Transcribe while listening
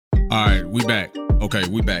All right, we back. Okay,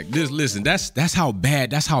 we back. Listen, that's how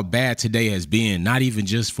bad today has been. Not even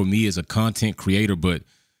just for me as a content creator, but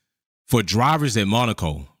for drivers at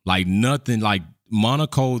Monaco. Like nothing like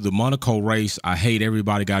Monaco, the Monaco race. I hate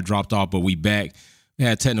everybody got dropped off, but we back. We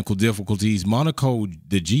had technical difficulties. Monaco,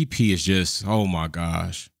 the GP is just, oh my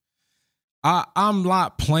gosh. I'm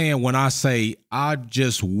not playing when I say I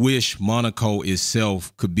just wish Monaco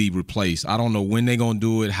itself could be replaced. I don't know when they're going to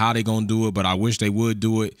do it, how they're going to do it, but I wish they would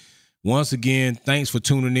do it. Once again, thanks for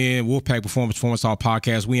tuning in. Wolfpack Performance Talk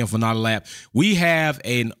Podcast. We in for not a lap. We have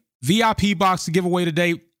a VIP box to give away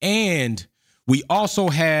today, and we also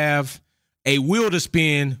have a wheel to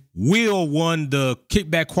spin. Will won the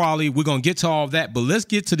kickback quality. We're going to get to all of that, but let's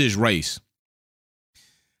get to this race.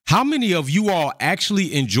 How many of you all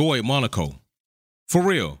actually enjoyed Monaco? For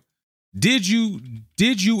real. Did you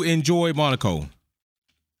enjoy Monaco?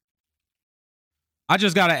 I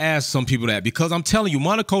just got to ask some people that, because I'm telling you,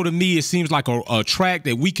 Monaco to me, it seems like a track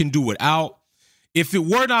that we can do without. If it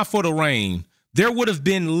were not for the rain, there would have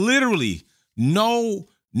been literally no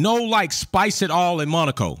like spice at all in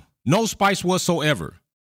Monaco. No spice whatsoever.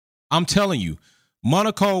 I'm telling you,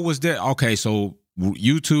 Monaco was there. Okay, so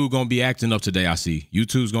YouTube going to be acting up today, I see.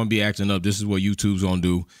 YouTube's going to be acting up. This is what YouTube's going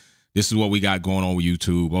to do. This is what we got going on with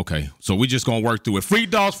YouTube. Okay, so we just going to work through it. Free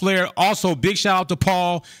Dogs Flair. Also, big shout out to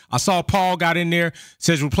Paul. I saw Paul got in there.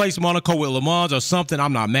 Says replace Monaco with Le Mans or something.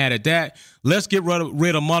 I'm not mad at that. Let's get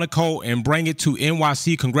rid of Monaco and bring it to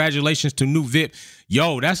NYC. Congratulations to New VIP.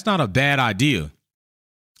 Yo, that's not a bad idea.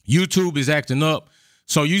 YouTube is acting up.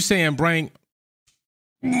 So you saying bring...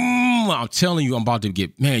 I'm telling you, I'm about to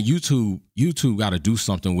get... Man, YouTube got to do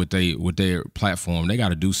something with their platform. They got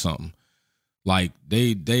to do something. Like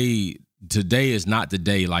today is not the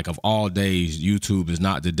day. Like of all days, YouTube is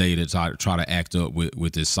not the day to try to act up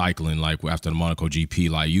with this cycling. Like after the Monaco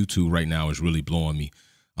GP, like YouTube right now is really blowing me.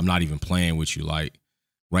 I'm not even playing with you. Like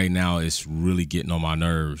right now, it's really getting on my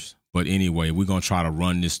nerves. But anyway, we're gonna try to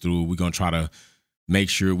run this through. We're gonna try to make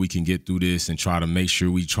sure we can get through this and try to make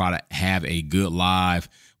sure we try to have a good live.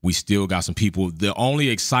 We still got some people. The only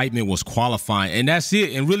excitement was qualifying, and that's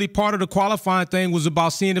it. And really part of the qualifying thing was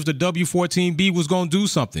about seeing if the W14B was going to do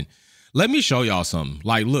something. Let me show y'all something.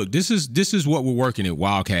 Like, look, this is what we're working at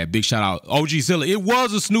Wildcat. Big shout out, OG Zilla. It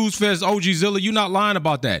was a snooze fest, OG Zilla. You're not lying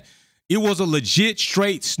about that. It was a legit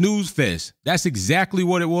straight snooze fest. That's exactly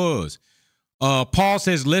what it was. Paul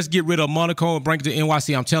says, let's get rid of Monaco and bring it to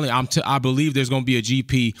NYC. I'm telling you, I believe there's going to be a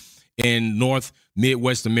GP in North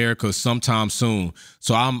Midwest America sometime soon.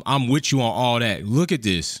 So I'm with you on all that. Look at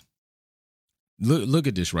this. Look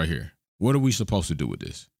at this right here. What are we supposed to do with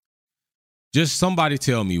this? Just somebody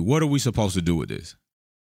tell me, what are we supposed to do with this?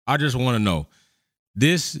 I just want to know.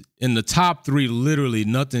 This, in the top three, literally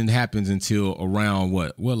nothing happens until around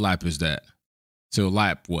what? What lap is that? Till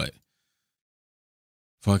lap what?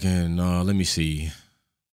 Fucking, let me see.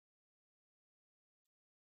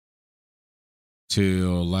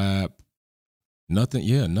 Till lap.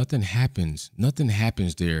 Nothing happens. Nothing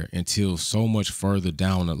happens there until so much further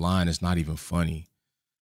down the line. It's not even funny.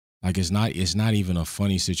 Like it's not even a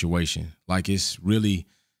funny situation. Like it's really,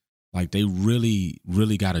 like they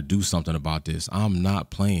really got to do something about this. I'm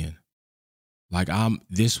not playing. Like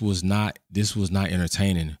this was not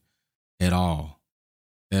entertaining at all.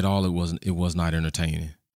 At all, it was not entertaining.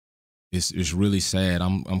 It's really sad.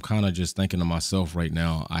 I'm kind of just thinking to myself right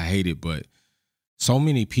now, I hate it, but so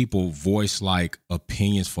many people voice like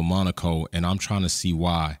opinions for Monaco, and I'm trying to see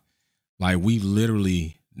why. Like we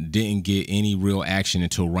literally didn't get any real action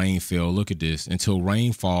until rain fell. Look at this. Until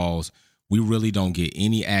rain falls, we really don't get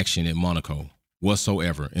any action at Monaco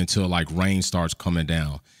whatsoever until like rain starts coming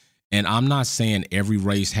down. And I'm not saying every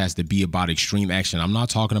race has to be about extreme action. I'm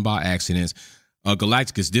not talking about accidents.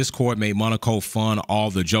 Galacticus Discord made Monaco fun, all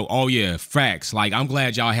the joke. Oh, yeah, facts. Like, I'm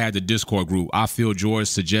glad y'all had the Discord group. I feel George's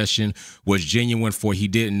suggestion was genuine, for he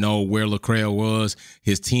didn't know where Leclerc was.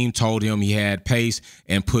 His team told him he had pace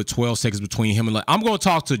and put 12 seconds between him and I'm going to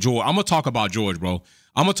talk to George. I'm going to talk about George, bro.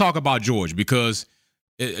 I'm going to talk about George because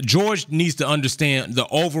George needs to understand the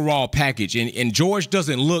overall package. And George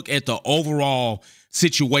doesn't look at the overall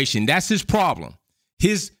situation. That's his problem.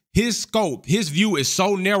 His scope, his view is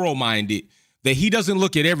so narrow-minded that he doesn't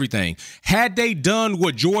look at everything. Had they done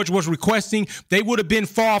what George was requesting, they would have been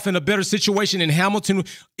far off in a better situation. And Hamilton,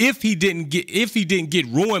 if he didn't get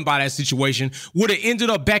ruined by that situation, would have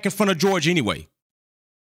ended up back in front of George anyway.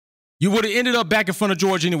 You would have ended up back in front of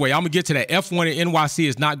George anyway. I'm going to get to that. F1 in NYC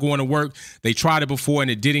is not going to work. They tried it before, and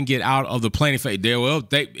it didn't get out of the planning phase.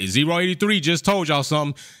 083 just told y'all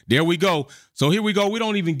something. There we go. So here we go. We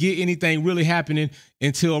don't even get anything really happening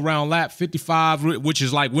until around lap 55, which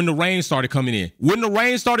is like when the rain started coming in. When the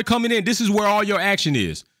rain started coming in, this is where all your action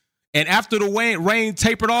is. And after the rain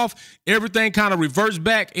tapered off, everything kind of reverts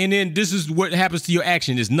back, and then this is what happens to your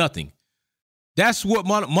action is nothing. That's what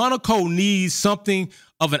Monaco needs, something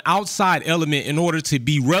of an outside element in order to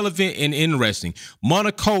be relevant and interesting.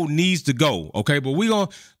 Monaco needs to go, okay? But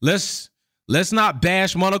let's not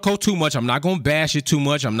bash Monaco too much. I'm not going to bash it too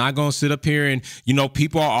much. I'm not going to sit up here and,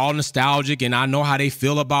 people are all nostalgic, and I know how they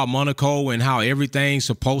feel about Monaco and how everything's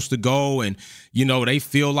supposed to go, and, they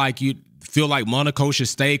feel like Monaco should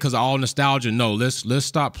stay because of all nostalgia. No, let's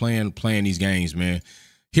stop playing these games, man.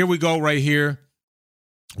 Here we go right here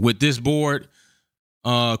with this board.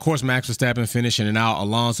 Of course, Max Verstappen finishing it out.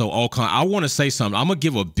 Alonso, Ocon. I want to say something. I'm going to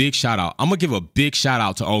give a big shout out. I'm going to give a big shout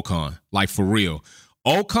out to Ocon, like for real.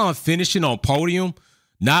 Ocon finishing on podium,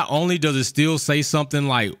 not only does it still say something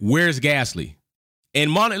like, where's Gasly?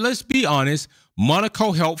 And let's be honest,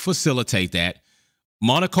 Monaco helped facilitate that.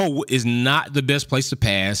 Monaco is not the best place to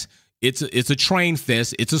pass. It's a train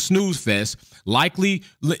fest. It's a snooze fest. Likely,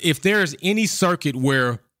 if there's any circuit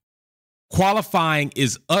where qualifying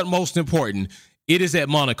is utmost important, it is at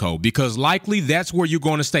Monaco, because likely that's where you're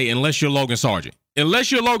going to stay unless you're Logan Sargent.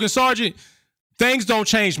 Unless you're Logan Sargent, things don't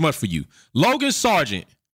change much for you. Logan Sargent,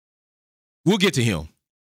 we'll get to him.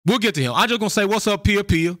 I'm just going to say, what's up, Pia?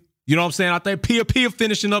 You know what I'm saying? I think Pia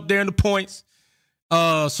finishing up there in the points.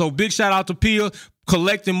 So big shout out to Pia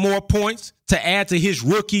collecting more points to add to his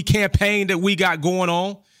rookie campaign that we got going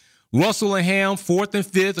on. Russell and Ham, 4th and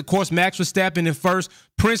 5th. Of course, Max Verstappen in 1st.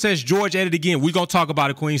 Princess George at it again. We're going to talk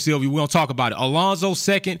about it, Queen Sylvia. We're going to talk about it. Alonso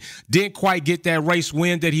 2nd. Didn't quite get that race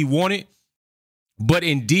win that he wanted, but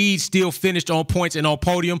indeed still finished on points and on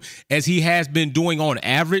podium as he has been doing on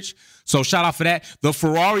average. So shout out for that. The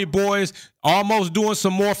Ferrari boys almost doing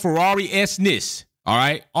some more Ferrari-esque-ness. All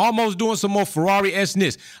right? Almost doing some more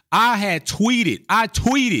Ferrari-esque-ness. I tweeted.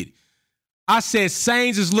 I said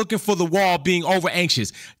Sainz is looking for the wall, being over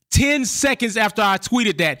anxious. 10 seconds after I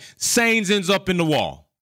tweeted that, Sainz ends up in the wall.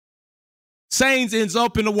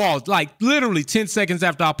 Like literally 10 seconds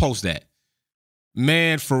after I post that.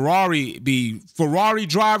 Man, Ferrari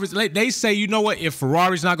drivers, they say, you know what? If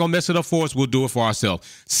Ferrari's not going to mess it up for us, we'll do it for ourselves.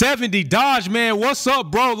 70 Dodge, man. What's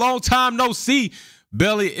up, bro? Long time no see.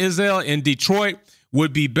 Belly Izzel in Detroit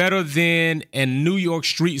would be better than a New York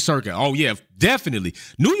street circuit. Oh, yeah, definitely.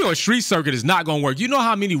 New York street circuit is not going to work. You know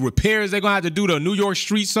how many repairs they're going to have to do to a New York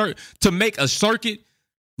street circuit to make a circuit?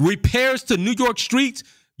 Repairs to New York streets?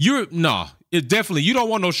 You don't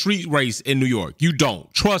want no street race in New York. You don't.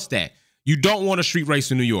 Trust that. You don't want a street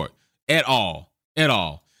race in New York at all.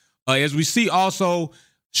 As we see also,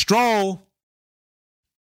 Stroll.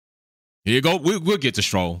 Here you go. We'll get to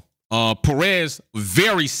Stroll. Perez,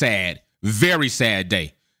 very sad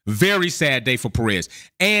day. Very sad day for Perez.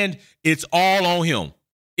 And it's all on him.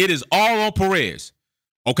 It is all on Perez.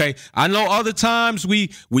 Okay? I know other times we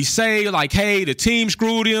say like, hey, the team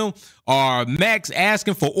screwed him, or Max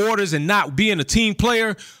asking for orders and not being a team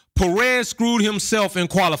player. Perez screwed himself in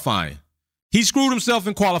qualifying. He screwed himself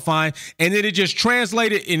in qualifying, and then it just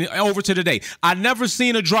translated over to the day. I never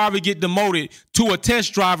seen a driver get demoted to a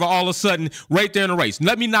test driver all of a sudden right there in the race.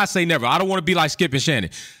 Let me not say never. I don't want to be like Skip and Shannon.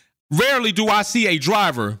 Rarely do I see a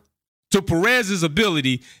driver, to Perez's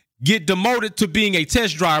ability, get demoted to being a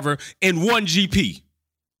test driver in one GP.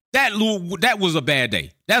 That was a bad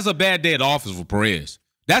day. That's a bad day at the office for Perez.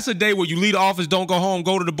 That's a day where you leave the office, don't go home,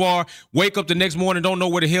 go to the bar, wake up the next morning, don't know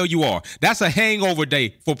where the hell you are. That's a hangover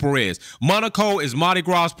day for Perez. Monaco is Mardi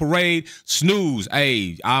Gras parade. Snooze.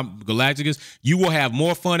 Hey, I'm Galacticus. You will have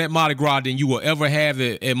more fun at Mardi Gras than you will ever have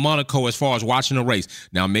at Monaco as far as watching a race.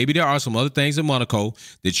 Now, maybe there are some other things in Monaco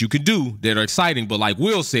that you could do that are exciting, but like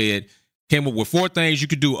Will said, came up with 4 things you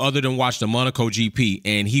could do other than watch the Monaco GP,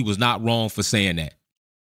 and he was not wrong for saying that.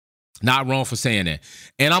 Not wrong for saying that.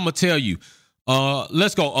 And I'm going to tell you,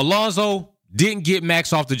 let's go. Alonso didn't get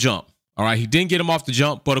Max off the jump. All right, he didn't get him off the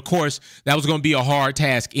jump, but of course, that was going to be a hard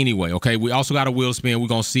task anyway, okay? We also got a wheel spin. We're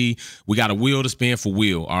going to see. We got a wheel to spin for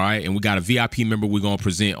Will, all right? And we got a VIP member we're going to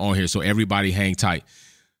present on here, so everybody hang tight.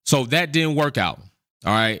 So that didn't work out,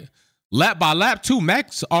 all right? By lap 2,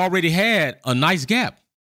 Max already had a nice gap.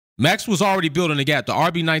 Max was already building a gap. The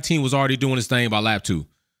RB19 was already doing his thing by lap 2.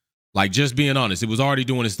 Like, just being honest, it was already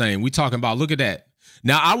doing its thing. We talking about, look at that.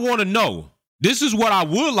 Now, I want to know. This is what I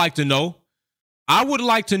would like to know. I would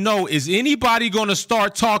like to know, is anybody going to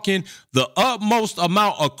start talking the utmost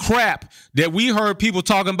amount of crap that we heard people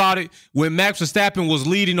talking about it when Max Verstappen was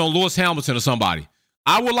leading on Lewis Hamilton or somebody?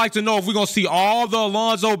 I would like to know if we're going to see all the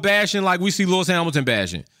Alonso bashing like we see Lewis Hamilton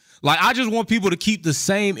bashing. Like, I just want people to keep the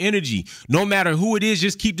same energy. No matter who it is,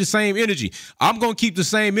 just keep the same energy. I'm going to keep the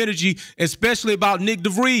same energy, especially about Nick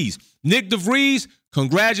DeVries. Nick DeVries,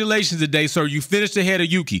 congratulations today, sir. You finished ahead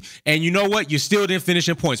of Yuki. And you know what? You still didn't finish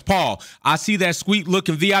in points. Paul, I see that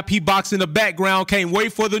sweet-looking VIP box in the background. Can't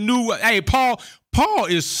wait for the new. Hey, Paul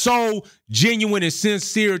is so genuine and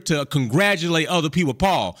sincere to congratulate other people.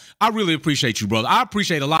 Paul, I really appreciate you, brother. I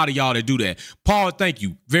appreciate a lot of y'all that do that. Paul, thank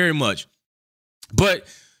you very much. But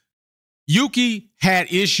Yuki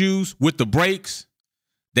had issues with the brakes.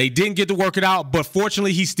 They didn't get to work it out, but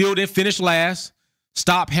fortunately, he still didn't finish last.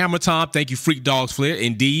 Stop Hammer Time. Thank you, Freak Dogs Flair.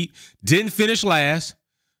 Indeed. Didn't finish last.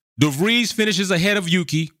 DeVries finishes ahead of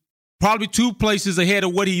Yuki. Probably 2 places ahead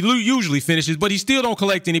of what he usually finishes, but he still don't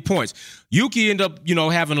collect any points. Yuki ended up,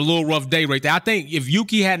 having a little rough day right there. I think if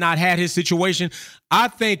Yuki had not had his situation, I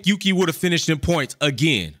think Yuki would have finished in points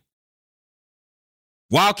again.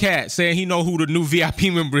 Wildcat saying he know who the new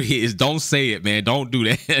VIP member is. Don't say it, man. Don't do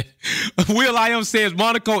that. Will I Am says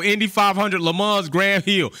Monaco, Indy 500, Le Mans, Grand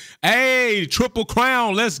Hill. Hey, Triple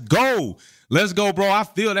Crown. Let's go. Let's go, bro. I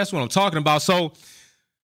feel that's what I'm talking about. So,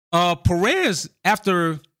 Perez,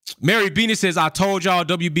 after Mary Beanie says, I told y'all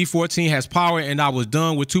WB14 has power and I was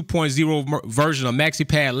done with 2.0 version of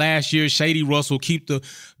MaxiPad last year. Shady Russell, keep the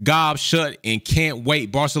gob shut and can't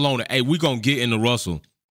wait. Barcelona. Hey, we're going to get into Russell.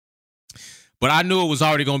 But I knew it was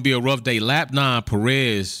already going to be a rough day. Lap 9,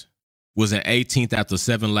 Perez was in 18th after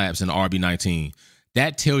 7 laps in RB19.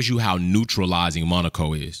 That tells you how neutralizing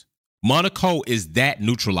Monaco is. Monaco is that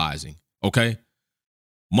neutralizing, okay?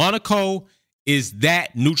 Monaco is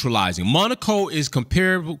that neutralizing. Monaco is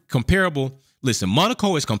comparable. Listen,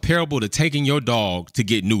 Monaco is comparable to taking your dog to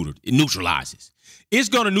get neutered. It neutralizes. It's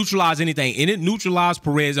going to neutralize anything, and it neutralized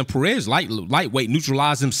Perez, and Perez, lightweight,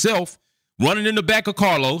 neutralized himself, running in the back of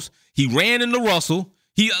Carlos. He ran into Russell.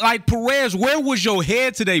 Perez, where was your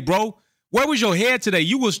head today, bro? Where was your head today?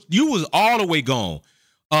 You was all the way gone.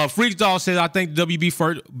 Freaks Doll says, I think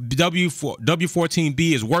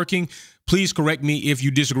W14B is working. Please correct me if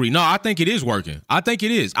you disagree. No, I think it is working. I think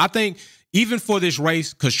it is. I think even for this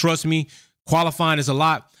race, because trust me, qualifying is a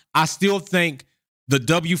lot, I still think the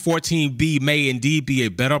W14B may indeed be a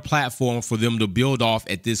better platform for them to build off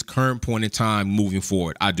at this current point in time moving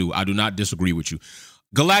forward. I do not disagree with you.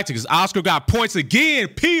 Galacticus, Oscar got points again.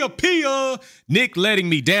 Pia. Nick letting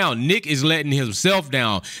me down. Nick is letting himself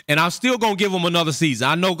down. And I'm still going to give him another season.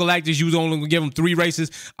 I know Galacticus, you was only going to give him 3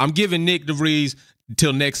 races. I'm giving Nick DeVries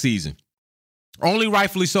till next season. Only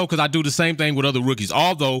rightfully so, because I do the same thing with other rookies.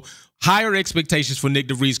 Although, higher expectations for Nick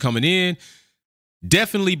DeVries coming in.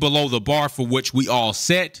 Definitely below the bar for which we all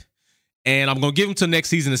set. And I'm going to give him till next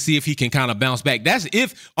season to see if he can kind of bounce back. That's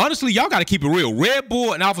if, honestly, y'all got to keep it real. Red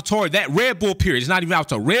Bull and AlphaTauri, that Red Bull period, it's not even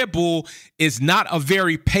AlphaTauri. Red Bull is not a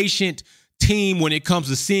very patient team when it comes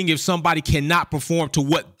to seeing if somebody cannot perform to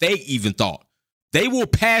what they even thought. They will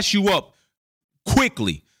pass you up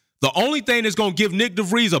quickly. The only thing that's going to give Nick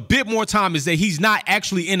DeVries a bit more time is that he's not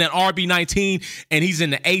actually in an RB19 and he's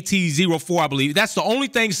in the AT04, I believe. That's the only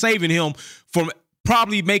thing saving him from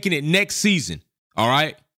probably making it next season. All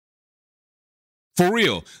right? For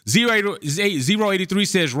real. 083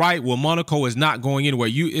 says, right, well, Monaco is not going anywhere.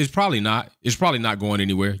 It's probably not. It's probably not going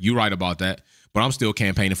anywhere. You're right about that. But I'm still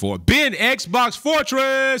campaigning for it. Ben Xbox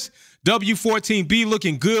Fortress. W14B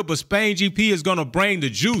looking good, but Spain GP is going to bring the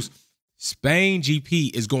juice. Spain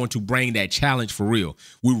GP is going to bring that challenge for real.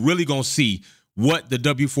 We're really going to see what the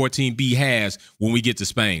W14B has when we get to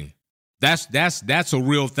Spain. That's a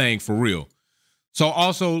real thing for real. So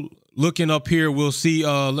also looking up here, we'll see.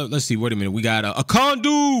 Let's see. Wait a minute. We got a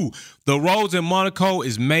Condu. The roads in Monaco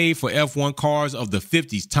is made for F1 cars of the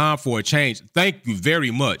 50s. Time for a change. Thank you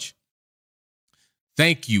very much.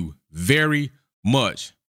 Thank you very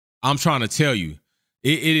much. I'm trying to tell you,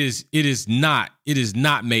 it is not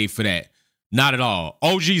made for that. Not at all.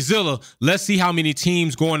 OG Zilla, let's see how many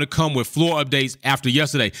teams going to come with floor updates after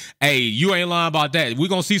yesterday. Hey, you ain't lying about that. We're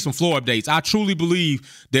going to see some floor updates. I truly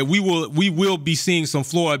believe that we will be seeing some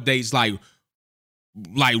floor updates like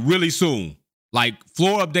really soon. Like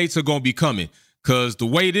floor updates are going to be coming because the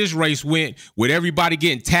way this race went with everybody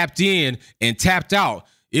getting tapped in and tapped out,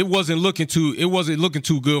 it wasn't looking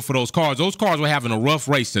too good for those cars. Those cars were having a rough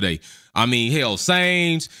race today. I mean, hell,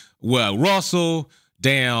 Sainz, Russell,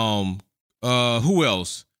 damn, who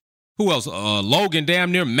else? Logan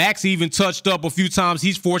damn near. Max even touched up a few times.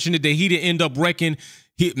 He's fortunate that he didn't end up wrecking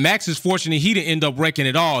Max is fortunate he didn't end up wrecking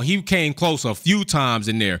it all. He came close a few times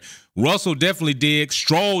in there. Russell definitely did.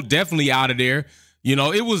 Stroll definitely out of there. You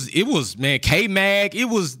know, it was man, K-Mag, it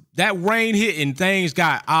was that rain hit and things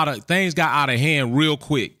got out of hand real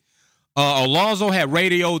quick. Alonso had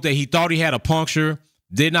radioed that he thought he had a puncture,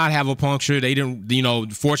 did not have a puncture. They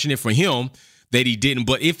didn't, fortunate for him that he didn't.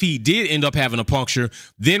 But if he did end up having a puncture,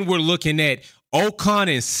 then we're looking at Ocon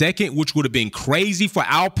in second, which would have been crazy for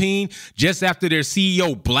Alpine just after their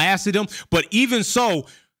CEO blasted him. But even so,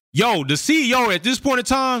 the CEO at this point in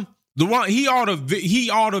time, Rossi ought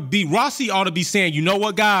to be saying, you know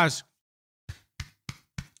what, guys?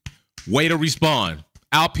 Way to respond.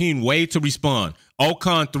 Alpine, way to respond.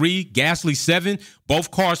 Ocon 3, Gasly 7,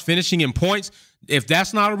 both cars finishing in points. If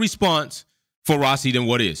that's not a response for Rossi, then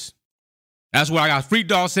what is? That's what I got. Freak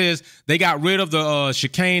Dog says they got rid of the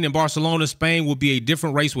chicane in Barcelona. Spain will be a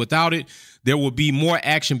different race without it. There will be more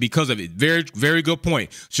action because of it. Very, very good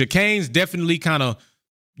point. Chicanes definitely kind of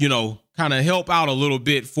help out a little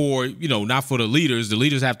bit for, not for the leaders. The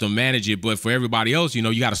leaders have to manage it, but for everybody else,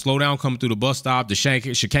 you got to slow down coming through the bus stop, the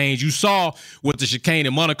chicanes. You saw what the chicane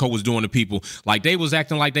in Monaco was doing to people. Like, they was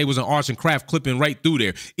acting like they was an arts and craft clipping right through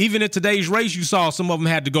there. Even in today's race, you saw some of them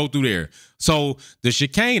had to go through there. So the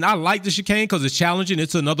chicane, I like the chicane because it's challenging.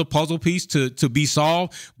 It's another puzzle piece to be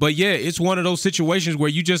solved. But yeah, it's one of those situations where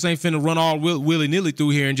you just ain't finna run all willy-nilly through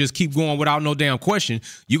here and just keep going without no damn question.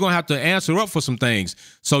 You're going to have to answer up for some things.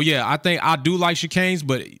 So yeah, I think I do like chicanes,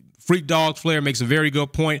 but Freak Dog Flair makes a very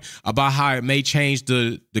good point about how it may change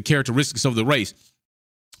the characteristics of the race.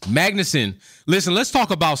 Magnussen, listen, let's talk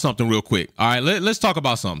about something real quick. All right, let's talk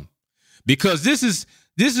about something. Because this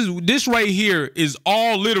right here is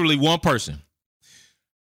all literally one person.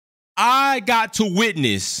 I got to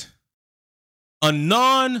witness a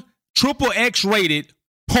non-triple X rated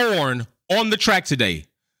porn on the track today.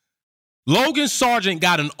 Logan Sargent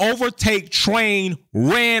got an overtake train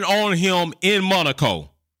ran on him in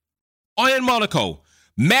Monaco.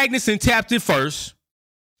 Magnussen tapped it first.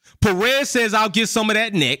 Perez says, I'll get some of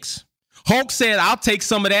that next. Hulk said, I'll take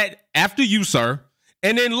some of that after you, sir.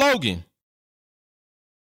 And then Logan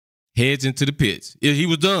heads into the pits. He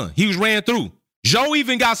was done. He was ran through. Joe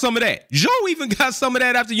even got some of that.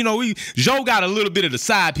 After, Joe got a little bit of the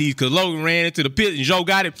side piece because Logan ran into the pit and Joe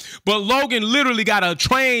got it. But Logan literally got an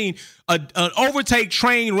overtake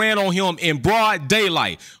train ran on him in broad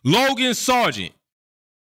daylight. Logan Sargent.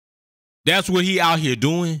 That's what he out here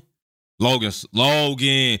doing. Logan.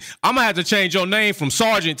 I'm going to have to change your name from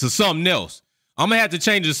Sargent to something else. I'm going to have to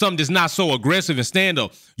change it to something that's not so aggressive and stand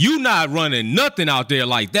up. You not running nothing out there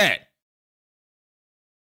like that.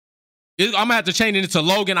 I'm going to have to change it to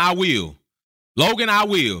Logan, I will. Logan,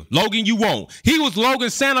 you won't. He was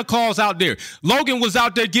Logan Santa Claus out there. Logan was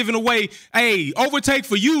out there giving away, hey, overtake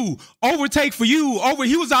for you. He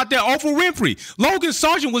was out there, Oprah Winfrey. Logan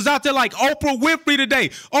Sargent was out there like Oprah Winfrey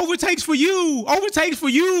today. Overtakes for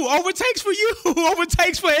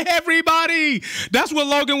everybody. That's what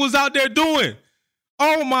Logan was out there doing.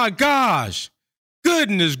 Oh, my gosh.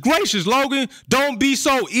 Goodness gracious, Logan. Don't be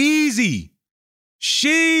so easy.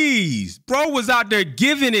 Jeez, bro was out there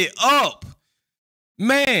giving it up.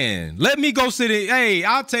 Man, let me go sit in. Hey,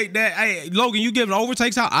 I'll take that. Hey, Logan, you giving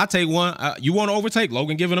overtakes out? I'll take one. You want to overtake?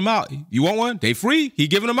 Logan giving them out. You want one? They free. He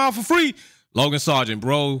giving them out for free. Logan Sargent,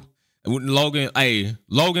 bro. Logan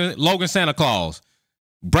Santa Claus.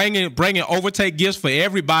 Bringing overtake gifts for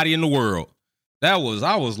everybody in the world. I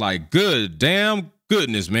was like, good damn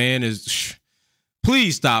goodness, man.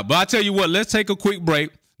 Please stop. But I tell you what, let's take a quick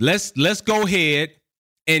break. Let's go ahead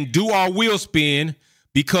and do our wheel spin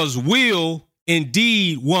because Will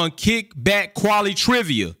indeed won kickback quality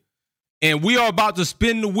trivia. And we are about to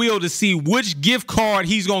spin the wheel to see which gift card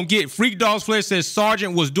he's going to get. Freak Dogs Flair says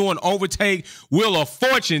Sargent was doing overtake Wheel of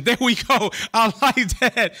Fortune. There we go. I like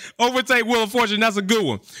that. Overtake Wheel of Fortune. That's a good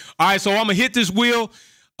one. All right, so I'm going to hit this wheel.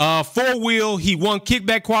 For Will, he won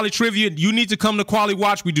kickback quality trivia. You need to come to Quality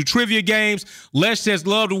Watch. We do trivia games. Les says,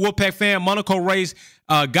 love the Wolfpack fan. Monaco race.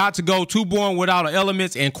 Got to go. Two born without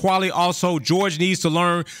elements. And Quali also. George needs to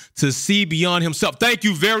learn to see beyond himself. Thank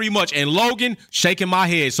you very much. And Logan, shaking my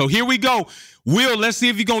head. So here we go. Will, let's see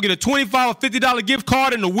if you're going to get a $25 or $50 gift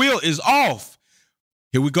card. And the wheel is off.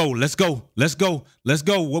 Here we go. Let's go.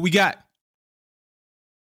 What we got?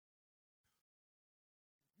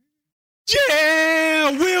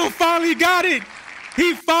 Yeah, Will finally got it.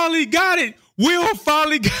 He finally got it. Will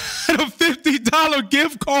finally got a $50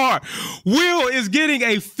 gift card. Will is getting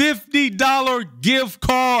a $50 gift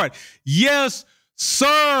card. Yes,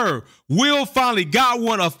 sir. Will finally got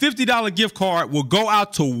one. A $50 gift card will go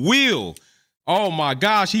out to Will. Oh my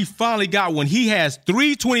gosh, he finally got one. He has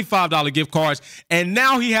three $25 gift cards, and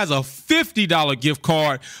now he has a $50 gift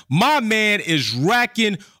card. My man is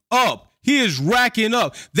racking up. He is racking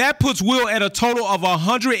up. That puts Will at a total of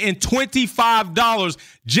 $125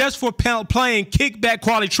 just for playing kickback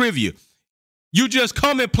quality trivia. You just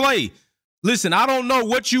come and play. Listen, I don't know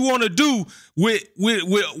what you want to do with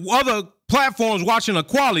other platforms watching a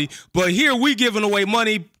quality, but here we giving away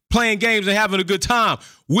money, playing games and having a good time.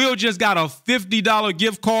 Will just got a $50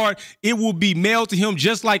 gift card. It will be mailed to him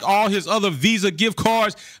just like all his other Visa gift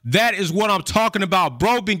cards. That is what I'm talking about.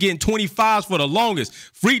 Bro been getting 25s for the longest.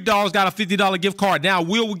 Freak Dog's got a $50 gift card. Now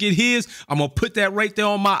Will get his. I'm going to put that right there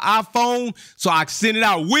on my iPhone so I can send it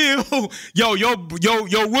out. Will, your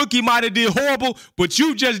rookie might have did horrible, but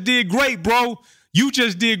you just did great, bro. You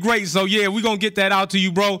just did great. So, yeah, we're going to get that out to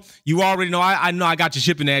you, bro. You already know. I know I got your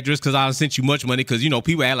shipping address because I sent you much money because, you know,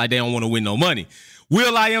 people act like they don't want to win no money.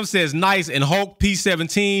 Will I Am says nice, and Hulk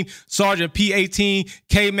P17, Sergeant P18,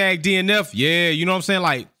 K-Mag DNF. Yeah, you know what I'm saying?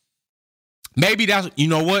 Like, maybe that's, you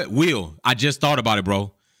know what, Will, I just thought about it,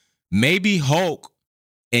 bro. Maybe Hulk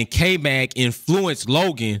and K-Mag influenced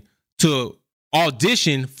Logan to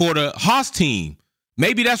audition for the Haas team.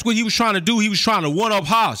 Maybe that's what he was trying to do. He was trying to one-up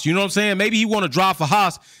Haas. You know what I'm saying? Maybe he want to drive for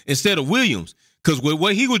Haas instead of Williams. Because with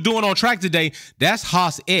what he was doing on track today, that's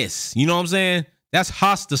Haas S. You know what I'm saying? That's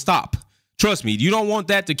Haas to stop. Trust me, you don't want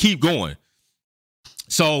that to keep going.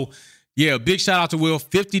 So, yeah, big shout out to Will.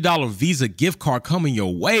 $50 Visa gift card coming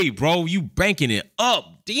your way, bro. You banking it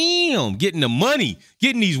up. Damn, getting the money.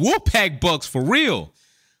 Getting these Wolfpack bucks for real.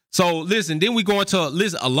 So, listen, then we go into,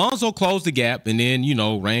 Alonso closed the gap, and then, you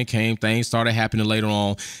know, rain came, things started happening later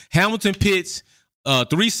on. Hamilton pits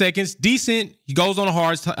 3 seconds, decent. He goes on a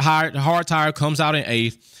hard tire, comes out in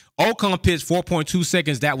 8th. Ocon pits 4.2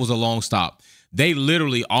 seconds. That was a long stop. They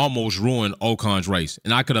literally almost ruined Ocon's race,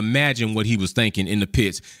 and I could imagine what he was thinking in the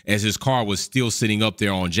pits as his car was still sitting up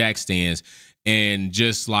there on jack stands and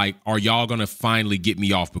just like, are y'all going to finally get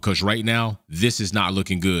me off? Because right now, this is not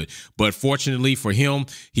looking good. But fortunately for him,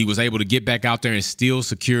 he was able to get back out there and still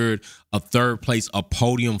secured a third place, a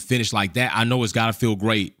podium finish like that. I know it's got to feel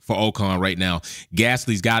great for Ocon right now.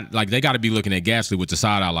 Gasly's got, like, they got to be looking at Gasly with the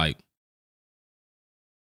side eye like,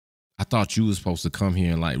 I thought you was supposed to come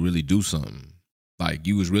here and, like, really do something. Like,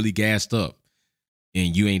 you was really gassed up,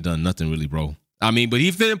 and you ain't done nothing really, bro. I mean, but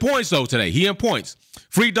he fit in points, though, today. He in points.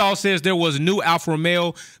 Freak Dog says there was a new Alfa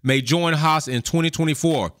Romeo may join Haas in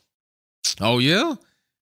 2024. Oh, yeah?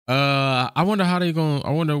 I wonder how they gonna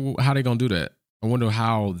do that. I wonder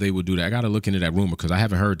how they would do that. I got to look into that rumor because I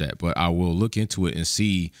haven't heard that, but I will look into it and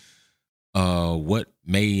see what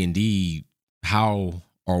may indeed, how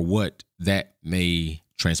or what that may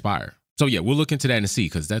transpire. So, yeah, we'll look into that and see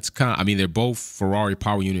because that's kind of, I mean, they're both Ferrari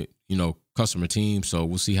power unit, you know, customer teams, so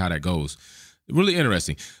we'll see how that goes. Really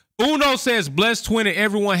interesting. Uno says, bless Twin and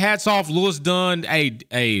everyone. Hats off. Lewis done.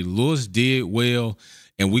 Hey, Lewis did well,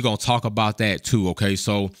 and we're going to talk about that too, okay?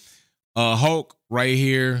 So, Hulk right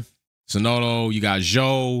here. Sonoto, you got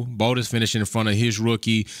Joe, Bottas finishing in front of his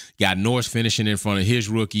rookie. You got Norris finishing in front of his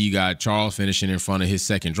rookie. You got Charles finishing in front of his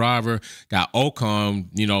second driver. Got Ocon,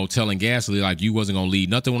 you know, telling Gasly, like, you wasn't going to lead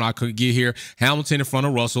nothing when I could get here. Hamilton in front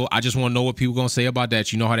of Russell. I just want to know what people going to say about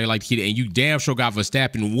that. You know how they like to keep it. And you damn sure got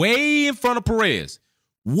Verstappen way in front of Perez.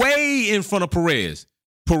 Way in front of Perez.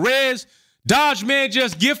 Perez, Dodge man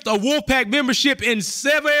just gift a Wolfpack membership and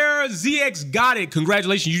Sever ZX got it.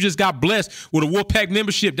 Congratulations. You just got blessed with a Wolfpack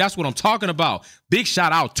membership. That's what I'm talking about. Big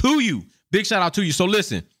shout out to you. Big shout out to you. So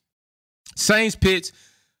listen, Sainz pits,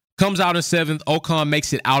 comes out in 7th. Ocon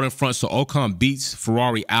makes it out in front. So Ocon beats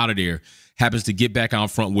Ferrari out of there. Happens to get back out in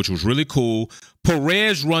front, which was really cool.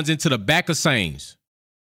 Perez runs into the back of Sainz.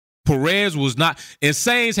 Perez was not, and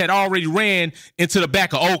Sainz had already ran into the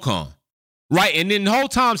back of Ocon. Right, and then the whole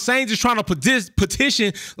time, Sainz is trying to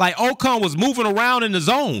petition, like Ocon was moving around in the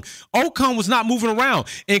zone. Ocon was not moving around.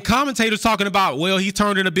 And commentators talking about, well, he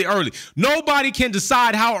turned in a bit early. Nobody can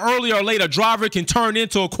decide how early or late a driver can turn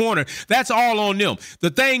into a corner. That's all on them. The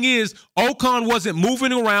thing is, Ocon wasn't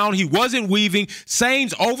moving around. He wasn't weaving.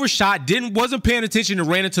 Sainz overshot, wasn't paying attention, and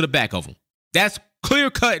ran into the back of him. That's clear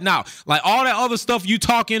cut now. Like, all that other stuff you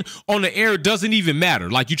talking on the air doesn't even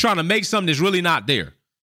matter. Like, you're trying to make something that's really not there.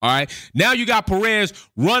 All right. Now you got Perez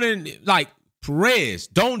running like Perez.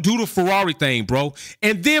 Don't do the Ferrari thing, bro.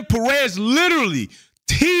 And then Perez literally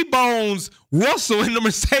T-bones Russell in the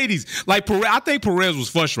Mercedes. Like, Perez, I think Perez was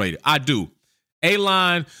frustrated. I do.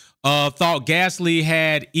 A-Line thought Gasly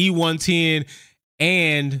had E110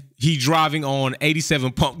 and he driving on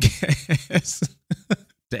 87 pump gas.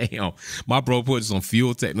 Damn. My bro put some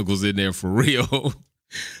fuel technicals in there for real.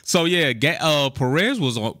 So yeah, Perez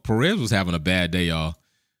was having a bad day, y'all.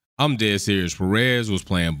 I'm dead serious. Perez was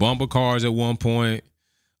playing bumper cars at one point.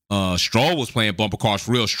 Stroll was playing bumper cars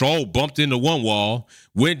for real. Stroll bumped into one wall,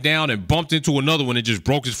 went down and bumped into another one and just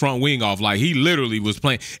broke his front wing off. Like, he literally was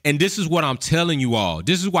playing. And this is what I'm telling you all.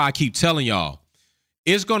 This is why I keep telling y'all.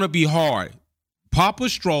 It's going to be hard. Papa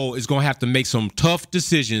Stroll is going to have to make some tough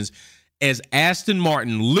decisions as Aston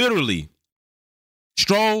Martin literally,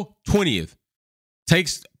 Stroll 20th,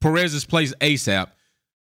 takes Perez's place ASAP.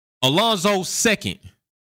 Alonso second.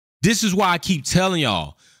 This is why I keep telling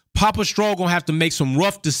y'all, Papa Stroll gonna have to make some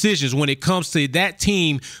rough decisions when it comes to that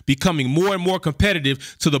team becoming more and more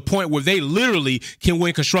competitive to the point where they literally can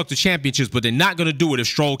win constructor championships, but they're not gonna do it if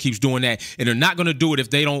Stroll keeps doing that, and they're not gonna do it if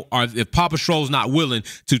they don't, or if Papa Stroll's not willing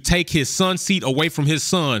to take his son's seat away from his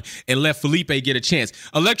son and let Felipe get a chance.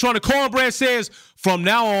 Electronic Cornbread says, from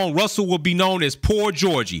now on, Russell will be known as Poor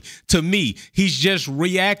Georgie. To me, he's just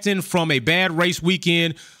reacting from a bad race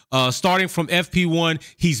weekend. Starting from FP1,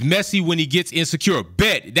 he's messy when he gets insecure.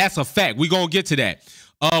 Bet, that's a fact. We're going to get to that.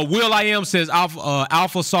 Will I Am says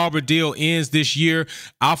Alpha Sauber deal ends this year.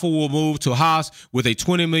 Alpha will move to Haas with a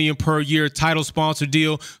 $20 million per year title sponsor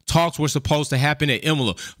deal. Talks were supposed to happen at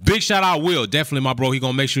Imola. Big shout out, Will. Definitely, my bro. He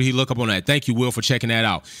going to make sure he look up on that. Thank you, Will, for checking that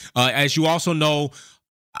out. As you also know,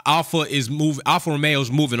 Alfa Romeo is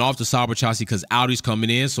moving off the Sauber chassis because Audi's coming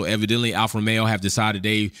in. So evidently Alfa Romeo have decided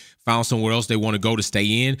they found somewhere else they want to go to stay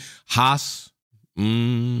in. Haas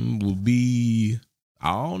will be,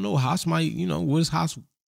 I don't know. Haas might, what is Haas?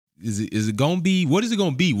 Is it going to be? What is it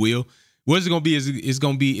going to be, Will? What is it going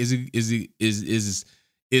to be?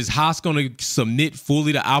 Is Haas going to submit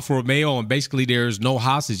fully to Alfa Romeo and basically there's no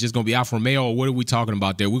Haas? It's just going to be Alfa Romeo, or what are we talking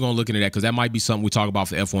about there? We're going to look into that because that might be something we talk about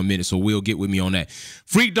for F1 minutes, so Will, get with me on that.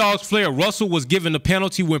 Freak Dogs Flair, Russell was given the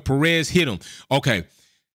penalty when Perez hit him. Okay.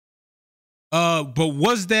 But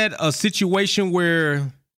was that a situation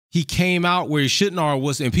where he came out where he shouldn't or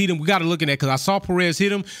was impeding? We got to look at that because I saw Perez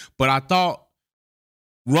hit him, but I thought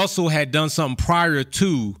Russell had done something prior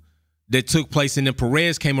to that took place, and then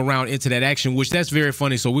Perez came around into that action, which that's very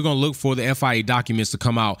funny. So we're going to look for the FIA documents to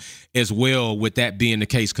come out as well with that being the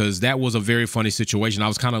case, because that was a very funny situation. I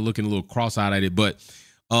was kind of looking a little cross-eyed at it, but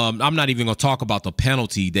I'm not even going to talk about the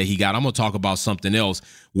penalty that he got. I'm going to talk about something else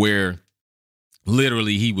where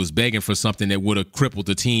literally he was begging for something that would have crippled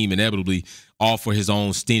the team inevitably, all for his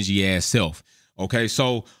own stingy-ass self. Okay,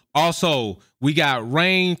 so also, we got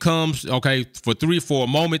rain comes, okay, for a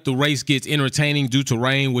moment, the race gets entertaining due to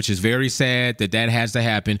rain, which is very sad that has to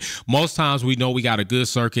happen. Most times we know we got a good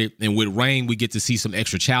circuit, and with rain, we get to see some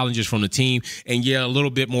extra challenges from the team. And yeah, a little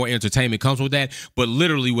bit more entertainment comes with that. But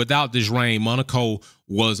literally, without this rain, Monaco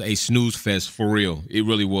was a snooze fest for real. It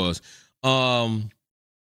really was.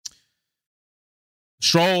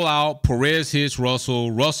 Stroll out, Perez hits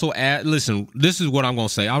Russell. Listen, this is what I'm going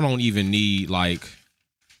to say. I don't even need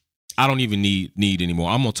anymore.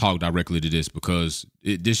 I'm gonna talk directly to this because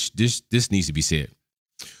this needs to be said.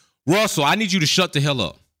 Russell, I need you to shut the hell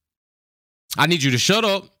up. I need you to shut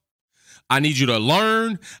up. I need you to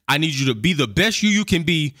learn. I need you to be the best you can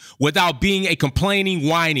be without being a complaining,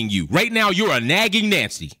 whining you. Right now, you're a nagging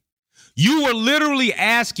Nancy. You are literally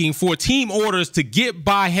asking for team orders to get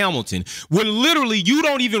by Hamilton when literally you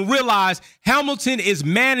don't even realize Hamilton is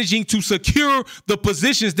managing to secure the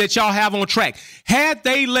positions that y'all have on track. Had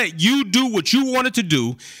they let you do what you wanted to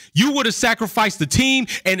do, you would have sacrificed the team,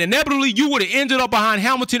 and inevitably you would have ended up behind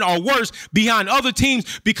Hamilton, or worse, behind other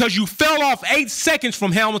teams, because you fell off 8 seconds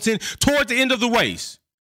from Hamilton toward the end of the race.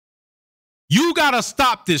 You got to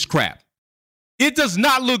stop this crap. It does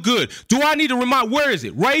not look good. Do I need to remind? Where is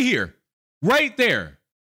it? Right here. Right there.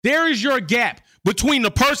 There is your gap between the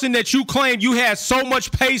person that you claim you had so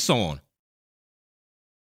much pace on.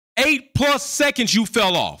 8+ seconds you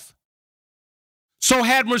fell off. So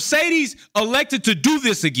had Mercedes elected to do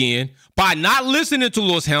this again by not listening to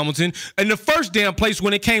Lewis Hamilton in the first damn place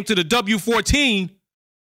when it came to the W14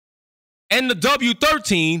 and the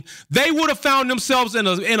W13, they would have found themselves in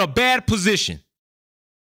a bad position.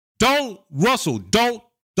 Russell, don't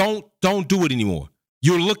do it anymore.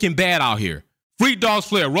 You're looking bad out here. Freak Dogs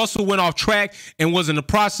Flair. Russell went off track and was in the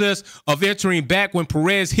process of entering back when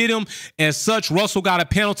Perez hit him. As such, Russell got a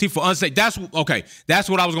penalty for unsafe. That's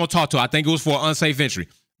what I was going to talk to. I think it was for an unsafe entry.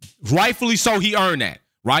 Rightfully so, he earned that,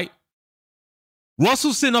 right?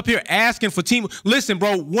 Russell sitting up here asking for team. Listen,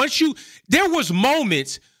 bro, there was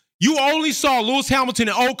moments you only saw Lewis Hamilton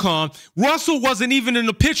and Ocon. Russell wasn't even in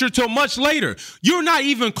the picture till much later. You're not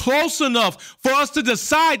even close enough for us to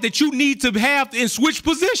decide that you need to have and switch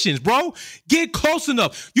positions, bro. Get close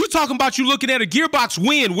enough. You're talking about you looking at a gearbox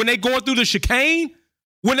win when they going through the chicane?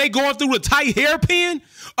 when they going through a tight hairpin?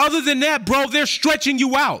 Other than that, bro, they're stretching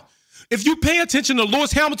you out. If you pay attention to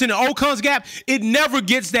Lewis Hamilton and Ocon's gap, it never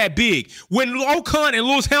gets that big. When Ocon and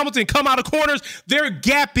Lewis Hamilton come out of corners, they're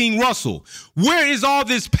gapping Russell. Where is all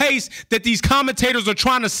this pace that these commentators are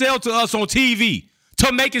trying to sell to us on TV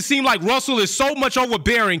to make it seem like Russell is so much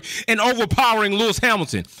overbearing and overpowering Lewis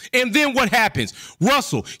Hamilton? And then what happens?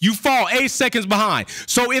 Russell, you fall 8 seconds behind.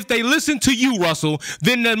 So if they listened to you, Russell,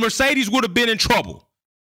 then the Mercedes would have been in trouble.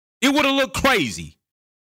 It would have looked crazy.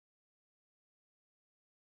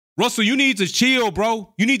 Russell, you need to chill,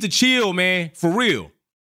 bro. You need to chill, man, for real.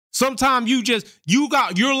 Sometimes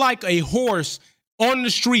you're like a horse on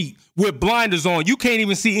the street with blinders on. You can't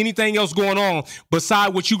even see anything else going on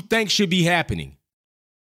beside what you think should be happening.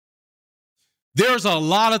 There's a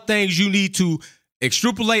lot of things you need to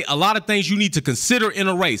extrapolate, a lot of things you need to consider in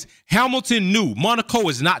a race. Hamilton knew Monaco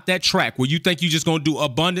is not that track where you think you're just going to do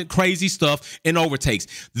abundant, crazy stuff and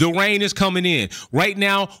overtakes. The rain is coming in. Right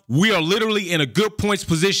now, we are literally in a good points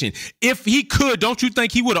position. If he could, don't you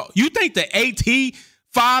think he would have? You think the AT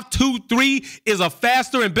 523 is a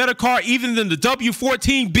faster and better car even than the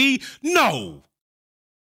W14B? No.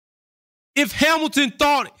 If Hamilton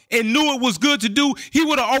thought and knew it was good to do, he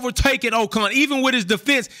would have overtaken Ocon, even with his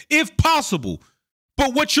defense, if possible.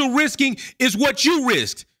 But what you're risking is what you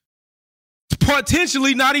risked.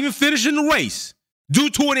 Potentially not even finishing the race due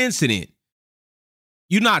to an incident.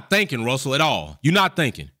 You're not thinking, Russell, at all. You're not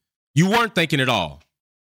thinking. You weren't thinking at all.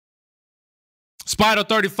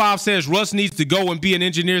 Spider35 says Russ needs to go and be an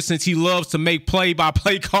engineer since he loves to make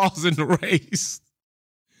play-by-play calls in the race.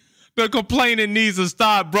 The complaining needs to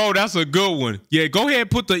stop, bro. That's a good one. Yeah, go ahead,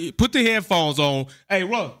 put the headphones on. Hey,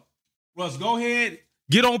 Russ, go ahead,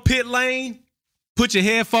 get on pit lane. Put your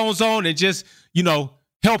headphones on and just,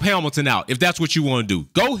 help Hamilton out if that's what you want to do.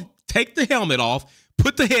 Go take the helmet off,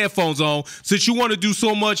 put the headphones on, since you want to do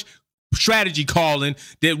so much strategy calling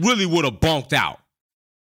that really would have bonked out.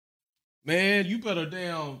 Man, you better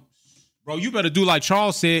do like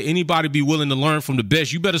Charles said, anybody be willing to learn from the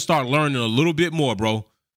best. You better start learning a little bit more, bro.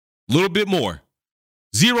 A little bit more.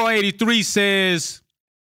 083 says,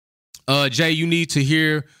 Jay, you need to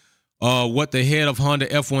hear what the head of Honda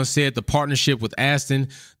F1 said, the partnership with Aston.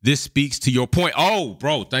 This speaks to your point. Oh,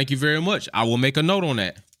 bro, thank you very much. I will make a note on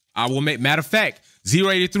that. Matter of fact,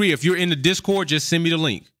 083, if you're in the Discord, just send me the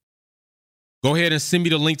link. Go ahead and send me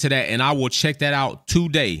the link to that, and I will check that out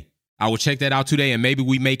today. And maybe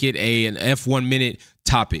we make it an F1 minute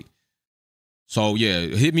topic. So, yeah,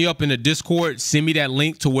 hit me up in the Discord. Send me that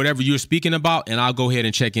link to whatever you're speaking about, and I'll go ahead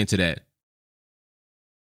and check into that.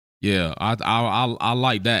 Yeah, I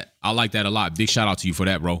like that. I like that a lot. Big shout out to you for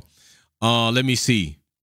that, bro. Let me see.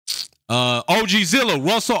 OG Zilla,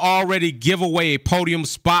 Russell already give away a podium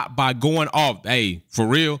spot by going off. Hey, for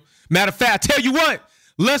real. Matter of fact, I tell you what,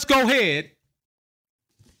 let's go ahead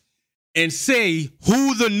and say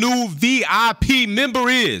who the new VIP member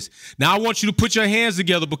is. Now, I want you to put your hands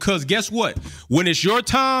together because guess what? When it's your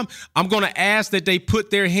time, I'm going to ask that they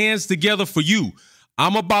put their hands together for you.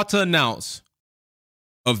 I'm about to announce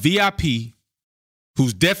a VIP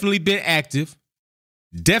who's definitely been active,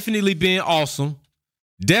 definitely been awesome,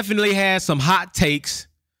 definitely has some hot takes.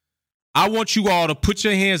 I want you all to put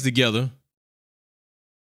your hands together.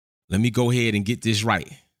 Let me go ahead and get this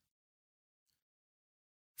right.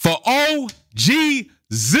 For OG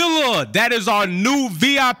Zilla, that is our new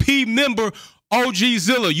VIP member. OG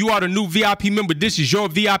Zilla, you are the new VIP member. This is your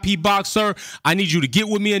VIP box, sir. I need you to get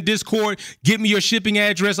with me in Discord. Get me your shipping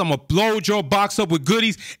address. I'm going to load your box up with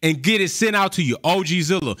goodies and get it sent out to you. OG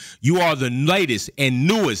Zilla, you are the latest and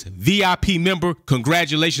newest VIP member.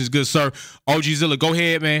 Congratulations, good sir. OG Zilla, go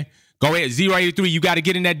ahead, man. Go ahead. 083, you got to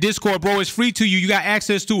get in that Discord, bro. It's free to you. You got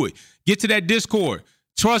access to it. Get to that Discord.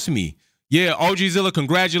 Trust me. Yeah, OG Zilla,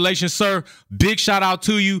 congratulations, sir. Big shout out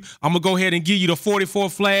to you. I'm going to go ahead and give you the 44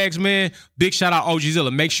 flags, man. Big shout out, OG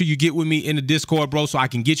Zilla. Make sure you get with me in the Discord, bro, so I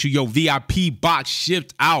can get you your VIP box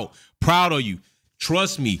shipped out. Proud of you.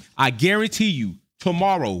 Trust me, I guarantee you,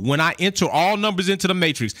 tomorrow, when I enter all numbers into the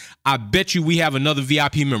matrix, I bet you we have another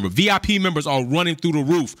VIP member. VIP members are running through the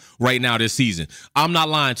roof right now this season. I'm not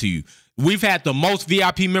lying to you. We've had the most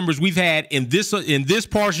VIP members we've had in this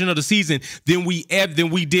portion of the season than we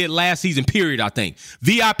did last season, period, I think.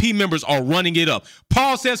 VIP members are running it up.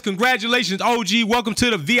 Paul says, congratulations, OG. Welcome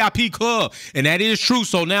to the VIP club. And that is true.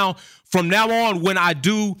 So now, from now on, when I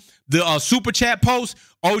do the super chat post,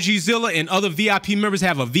 OG Zilla and other VIP members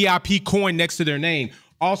have a VIP coin next to their name.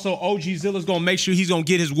 Also, OG Zilla's going to make sure he's going to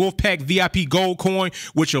get his Wolfpack VIP gold coin,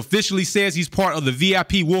 which officially says he's part of the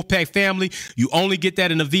VIP Wolfpack family. You only get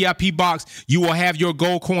that in the VIP box. You will have your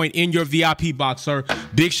gold coin in your VIP box, sir.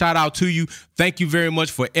 Big shout out to you. Thank you very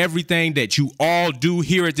much for everything that you all do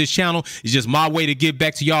here at this channel. It's just my way to give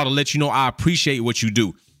back to y'all to let you know I appreciate what you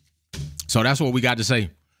do. So that's what we got to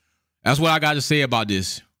say. That's what I got to say about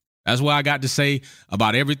this. That's what I got to say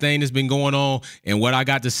about everything that's been going on and what I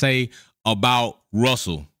got to say about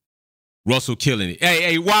Russell killing it.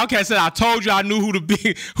 Hey, Wildcat said, I told you I knew who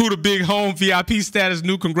the big home VIP status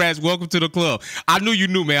knew. Congrats. Welcome to the club. I knew you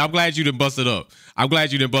knew, man. I'm glad you didn't bust it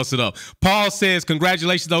up. Paul says,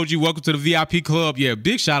 congratulations, OG. Welcome to the VIP club. Yeah,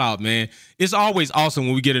 big shout out, man. It's always awesome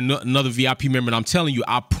when we get another VIP member. And I'm telling you,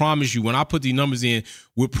 I promise you, when I put these numbers in,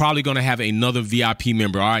 we're probably going to have another VIP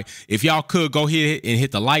member. All right. If y'all could go ahead and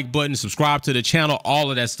hit the like button, subscribe to the channel,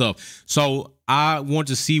 all of that stuff. So I want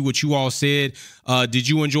to see what you all said. Did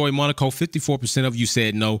you enjoy Monaco? 54% of you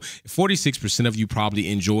said no. 46% of you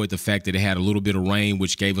probably enjoyed the fact that it had a little bit of rain,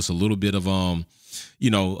 which gave us a little bit of, a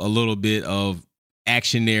little bit of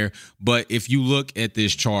action there. But if you look at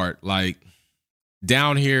this chart, like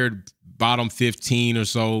down here, bottom 15 or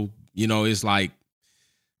so, it's like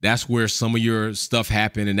that's where some of your stuff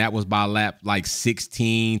happened. And that was by lap like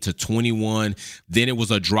 16 to 21. Then it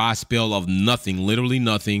was a dry spell of nothing, literally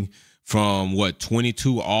nothing, from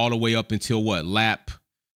 22 all the way up until lap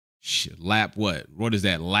what is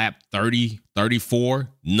that, lap 30, 34?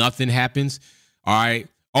 Nothing happens. All right.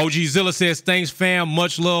 OG Zilla says, thanks, fam.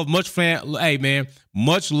 Much love. Hey, man,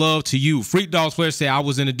 much love to you. Freak Dogs Flair said, I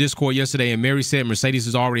was in the Discord yesterday, and Mary said Mercedes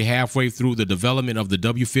is already halfway through the development of the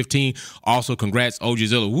W15. Also, congrats, OG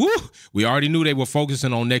Zilla. Woo! We already knew they were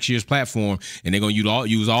focusing on next year's platform, and they're going to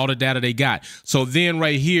use all the data they got. So then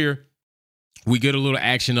right here, we get a little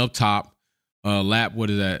action up top. Lap,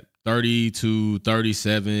 what is that? 30 to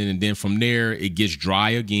 37. And then from there, it gets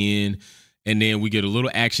dry again. And then we get a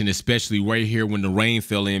little action, especially right here when the rain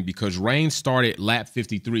fell in, because rain started lap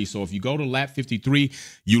 53. So if you go to lap 53,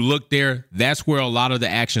 you look there, that's where a lot of the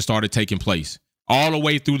action started taking place. All the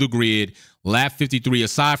way through the grid, lap 53,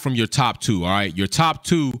 aside from your top two, all right? Your top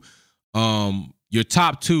two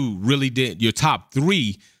really didn't, your top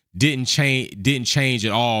three didn't change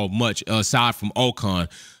at all much, aside from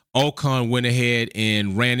Ocon. Ocon went ahead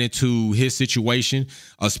and ran into his situation,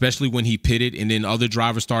 especially when he pitted, and then other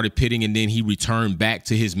drivers started pitting, and then he returned back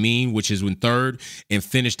to his mean, which is in third, and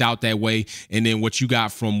finished out that way. And then what you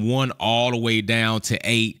got from 1 all the way down to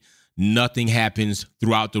 8, nothing happens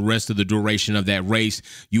throughout the rest of the duration of that race.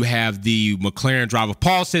 You have the McLaren driver.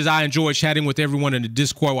 Paul says, I enjoyed chatting with everyone in the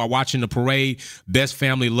Discord while watching the parade. Best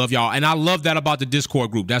family, love y'all. And I love that about the Discord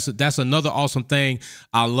group. That's another awesome thing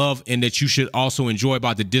I love, and that you should also enjoy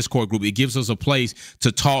about the Discord group. It gives us a place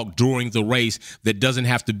to talk during the race that doesn't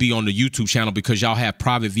have to be on the YouTube channel, because y'all have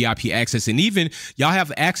private VIP access, and even y'all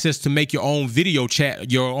have access to make your own video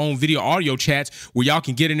chat, your own video audio chats, where y'all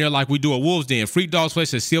can get in there like we do at Wolves Den. Freak Dogs Flesh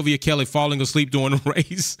says Sylvia Kelly falling asleep during the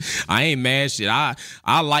race. I ain't mad. Shit. I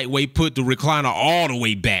lightweight put the recliner all the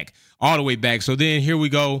way back. So then here we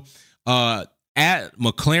go. At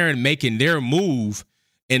McLaren making their move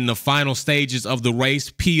in the final stages of the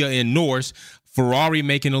race, Pia and Norris, Ferrari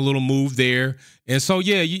making a little move there. And so,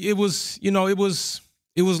 yeah, it was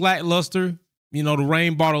lackluster. The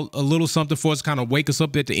rain brought a little something for us to kind of wake us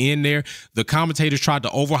up at the end there. The commentators tried to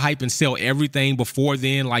overhype and sell everything before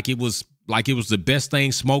then, like it was the best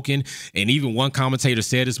thing smoking. And even one commentator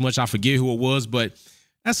said as much. I forget who it was, but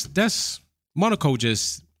that's Monaco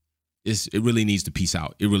it really needs to peace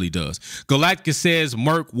out. It really does. Galacticus says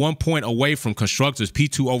Merc 1 point away from constructors,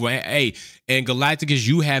 P2 over A. And Galacticus,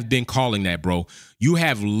 you have been calling that, bro. You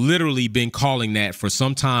have literally been calling that for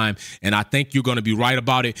some time, and I think you're going to be right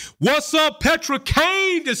about it. What's up, Petra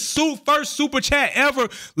Kane? The first super chat ever.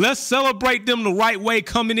 Let's celebrate them the right way,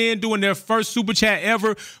 coming in, doing their first super chat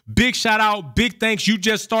ever. Big shout out. Big thanks. You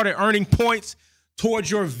just started earning points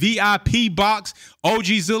towards your VIP box. OG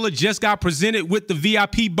Zilla just got presented with the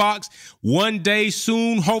VIP box. One day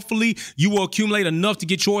soon, hopefully, you will accumulate enough to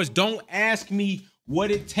get yours. Don't ask me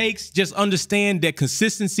what it takes. Just understand that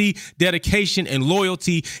consistency, dedication, and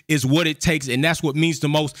loyalty is what it takes, and that's what means the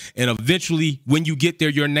most. And eventually, when you get there,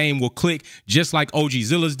 your name will click, just like OG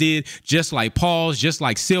Zilla's did, just like Paul's, just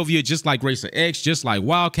like Sylvia, just like Racer X, just like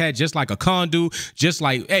Wildcat, just like Akondu, just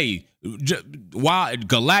like,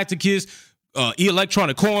 Galacticus,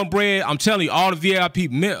 Electronic Cornbread. I'm telling you, all the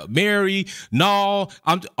VIP, Mary, all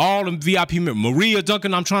the VIP, Maria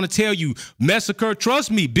Duncan. I'm trying to tell you, Massacre,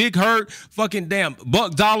 trust me, Big Hurt, fucking damn,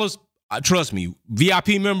 Buck Dollars, Trust me,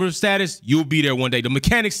 VIP member status, you'll be there one day. The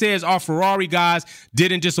mechanic says our Ferrari guys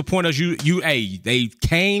didn't disappoint us. They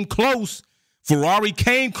came close. Ferrari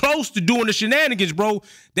came close to doing the shenanigans, bro.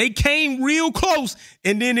 They came real close,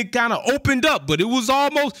 and then it kind of opened up, but it was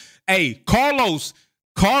almost,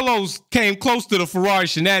 Carlos came close to the Ferrari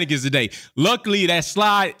shenanigans today. Luckily, that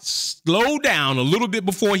slide slowed down a little bit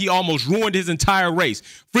before he almost ruined his entire race.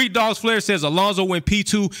 Freak Dogs Flair says Alonso went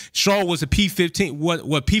P2. Stroll was a P15.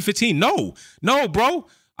 What P15? No, bro.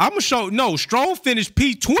 I'm going to show. No, Stroll finished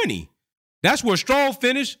P20. That's where Stroll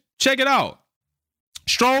finished. Check it out.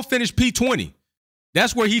 Stroll finished P20.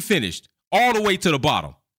 That's where he finished, all the way to the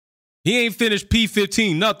bottom. He ain't finished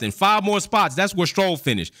P15, nothing. 5 more spots. That's where Stroll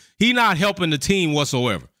finished. He not helping the team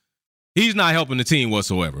whatsoever. He's not helping the team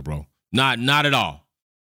whatsoever, bro. Not at all.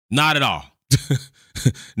 Not at all.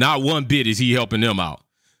 Not one bit is he helping them out.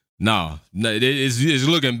 Nah, it's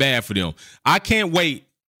looking bad for them. I can't wait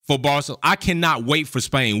for Barcelona. I cannot wait for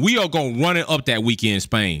Spain. We are going to run it up that weekend in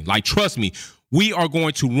Spain. Like, trust me, we are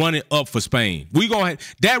going to run it up for Spain.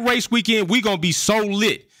 That race weekend, we're going to be so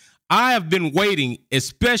lit. I have been waiting,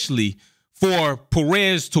 especially for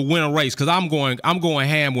Perez to win a race, because I'm going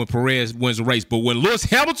ham when Perez wins a race. But when Lewis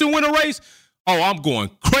Hamilton win a race, I'm going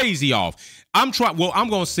crazy off. I'm trying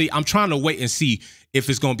to wait and see if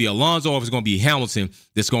it's going to be Alonso or if it's going to be Hamilton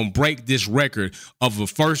that's going to break this record of the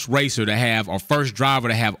first racer to have, or first driver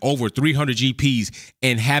to have over 300 GPs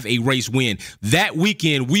and have a race win. That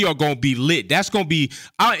weekend, we are going to be lit. That's going to be,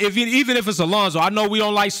 even if it's Alonso, I know we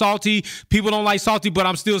don't like salty. People don't like salty, but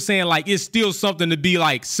I'm still saying, like, it's still something to be,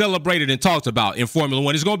 like, celebrated and talked about in Formula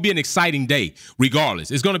One. It's going to be an exciting day,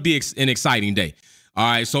 regardless. It's going to be an exciting day. All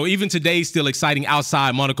right, so even today's still exciting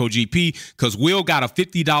outside Monaco GP, because Will got a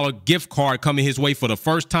 $50 gift card coming his way for the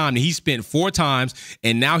first time that he spent 4 times,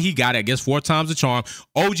 and now he got, I guess, 4 times the charm.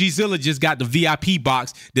 OG Zilla just got the VIP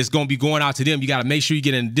box that's going to be going out to them. You got to make sure you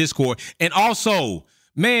get in the Discord. And also,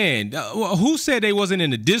 man, who said they wasn't in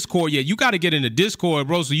the Discord yet? You got to get in the Discord,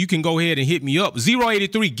 bro, so you can go ahead and hit me up.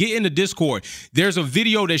 083, get in the Discord. There's a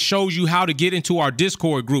video that shows you how to get into our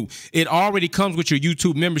Discord group. It already comes with your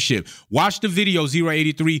YouTube membership. Watch the video,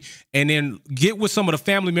 083, and then get with some of the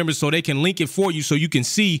family members so they can link it for you so you can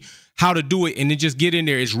see how to do it, and then just get in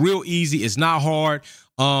there. It's real easy. It's not hard.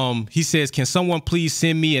 He says, can someone please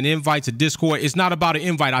send me an invite to Discord? It's not about an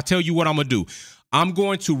invite. I'll tell you what I'm going to do. I'm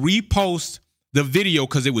going to repost the video,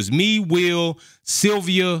 because it was me, Will,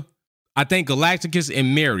 Sylvia, I think Galacticus,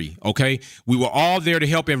 and Mary, okay? We were all there to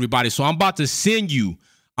help everybody. So I'm about to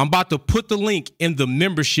put the link in the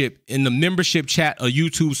membership chat of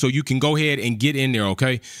YouTube so you can go ahead and get in there,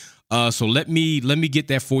 okay? So let me get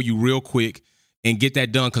that for you real quick and get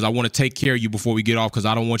that done, because I want to take care of you before we get off, because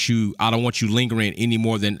I don't want you lingering any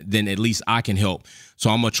more than at least I can help.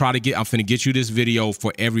 So I'm finna get you this video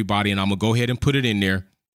for everybody, and I'm gonna go ahead and put it in there.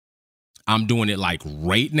 I'm doing it like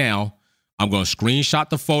right now. I'm going to screenshot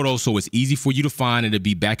the photo so it's easy for you to find, and it'll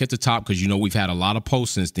be back at the top, because, you know, we've had a lot of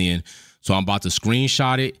posts since then. So I'm about to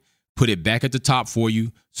screenshot it, put it back at the top for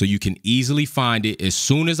you so you can easily find it. As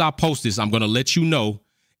soon as I post this, I'm going to let you know.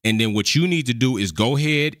 And then what you need to do is go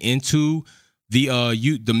ahead into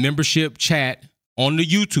the membership chat on the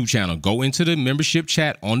YouTube channel. Go into the membership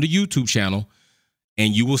chat on the YouTube channel,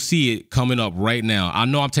 and you will see it coming up right now. I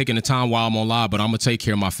know I'm taking the time while I'm on live, but I'm going to take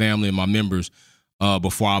care of my family and my members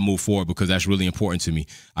before I move forward, because that's really important to me.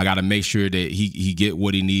 I got to make sure that he get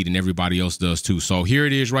what he need, and everybody else does too. So here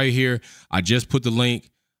it is right here. I just put the link.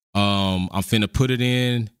 I'm finna put it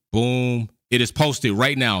in. Boom. It is posted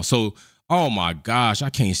right now. So, oh my gosh, I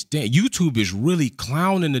can't stand. YouTube is really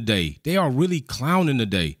clowning today. They are really clowning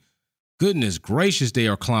today. Goodness gracious, they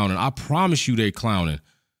are clowning. I promise you they're clowning.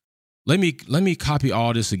 Let me copy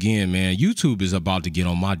all this again, man. YouTube is about to get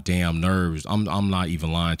on my damn nerves. I'm not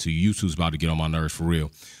even lying to you. YouTube's about to get on my nerves for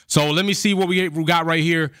real. So let me see what we got right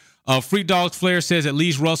here. Freak Dogs Flair says at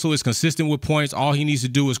least Russell is consistent with points. All he needs to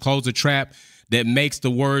do is close the trap that makes the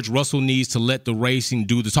words. Russell needs to let the racing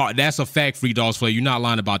do the talk. That's a fact, Freak Dogs Flair. You're not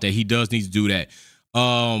lying about that. He does need to do that.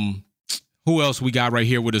 Who else we got right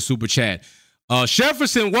here with a super chat?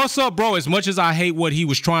 Jefferson, what's up, bro? As much as I hate what he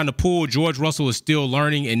was trying to pull, George Russell is still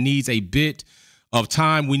learning and needs a bit of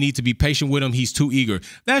time. We need to be patient with him. He's too eager.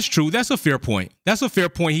 That's true. That's a fair point. That's a fair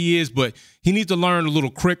point. He is, but he needs to learn a little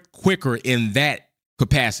quicker in that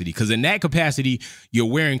capacity, because in that capacity, your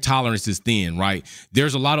wearing tolerance is thin, right?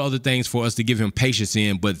 There's a lot of other things for us to give him patience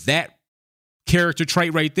in, but that character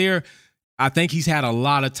trait right there, I think he's had a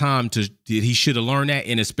lot of time he should have learned that,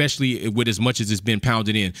 and especially with as much as it's been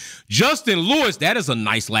pounded in. Justin Lewis, that is a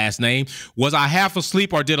nice last name. Was I half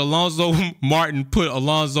asleep or did Alonzo Martin put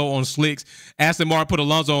Alonzo on slicks? Aston Martin put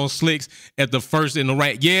Alonzo on slicks at the first in the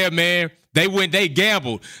rank. Yeah, man. They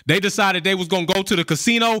gambled. They decided they was going to go to the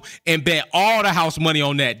casino and bet all the house money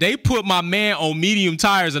on that. They put my man on medium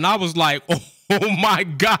tires, and I was like, oh my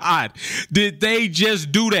God, did they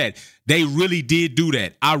just do that? They really did do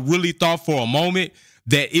that. I really thought for a moment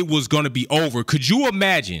that it was going to be over. Could you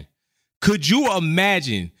imagine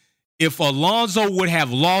if Alonso would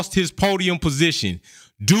have lost his podium position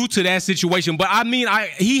due to that situation? But I mean,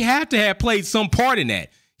 he had to have played some part in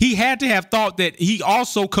that. He had to have thought that he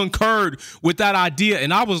also concurred with that idea.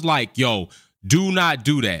 And I was like, yo, do not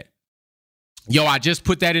do that. Yo, I just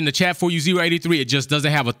put that in the chat for you, 083. It just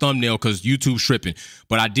doesn't have a thumbnail because YouTube's tripping.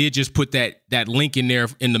 But I did just put that link in there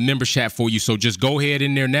in the members chat for you. So just go ahead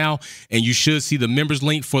in there now, and you should see the members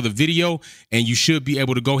link for the video, and you should be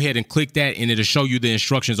able to go ahead and click that, and it'll show you the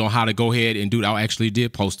instructions on how to go ahead and do it. I actually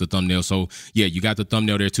did post the thumbnail. So, yeah, you got the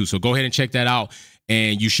thumbnail there too. So go ahead and check that out,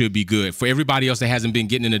 and you should be good. For everybody else that hasn't been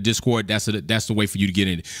getting in the Discord, that's the way for you to get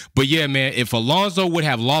in it. But, yeah, man, if Alonso would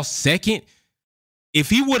have lost second, if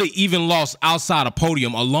he would have even lost outside a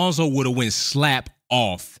podium, Alonso would have went slap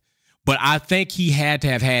off. But I think he had to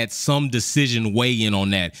have had some decision weigh in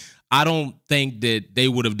on that. I don't think that they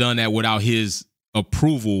would have done that without his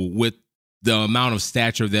approval with the amount of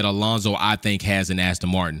stature that Alonso, I think, has in Aston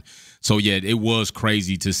Martin. So, yeah, it was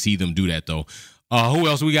crazy to see them do that, though. Who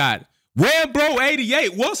else we got?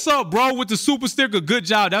 Rambro88. What's up, bro, with the super sticker? Good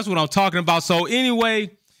job. That's what I'm talking about. So,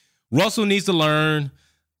 anyway, Russell needs to learn.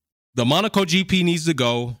 The Monaco GP needs to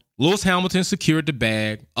go. Lewis Hamilton secured the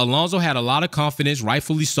bag. Alonso had a lot of confidence,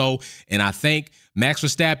 rightfully so. And I think Max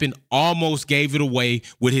Verstappen almost gave it away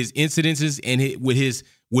with his incidences and with his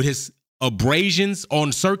abrasions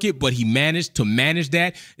on circuit, but he managed to manage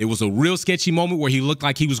that. It was a real sketchy moment where he looked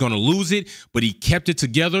like he was going to lose it, but he kept it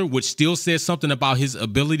together, which still says something about his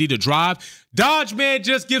ability to drive. Dodge Man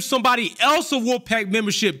just gives somebody else a Wolfpack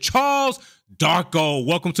membership. Charles Darko,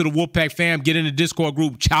 welcome to the Wolfpack fam. Get in the Discord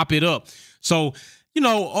group, chop it up. So,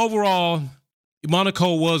 overall,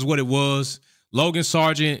 Monaco was what it was. Logan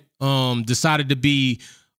Sargent decided to be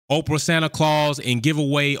Oprah Santa Claus and give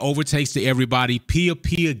away overtakes to everybody. Pia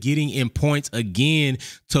getting in points again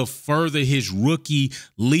to further his rookie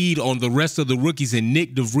lead on the rest of the rookies and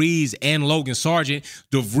Nick DeVries and Logan Sargent.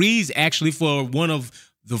 DeVries actually for one of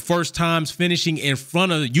the first times finishing in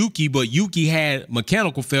front of Yuki, but Yuki had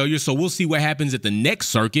mechanical failure, so we'll see what happens at the next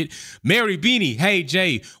circuit. Mary Beanie, hey,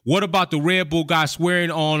 Jay, what about the Red Bull guy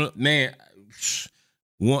swearing on, man,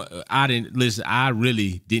 I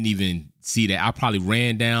really didn't even see that. I probably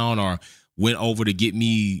ran down or went over to get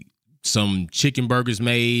me some chicken burgers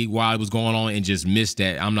made while it was going on and just missed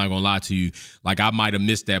that. I'm not going to lie to you. Like, I might have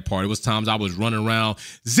missed that part. It was times I was running around.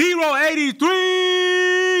 083!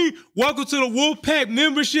 Welcome to the Wolfpack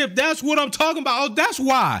membership. That's what I'm talking about. Oh, that's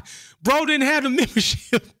why. Bro didn't have the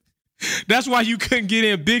membership. That's why you couldn't get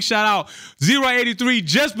in. Big shout out. 083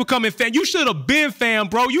 just becoming fan. You should have been fan,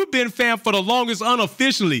 bro. You've been fan for the longest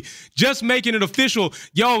unofficially. Just making it official.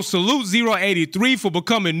 Yo, salute 083 for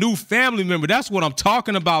becoming new family member. That's what I'm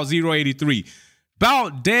talking about, 083.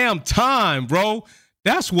 About damn time, bro.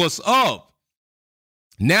 That's what's up.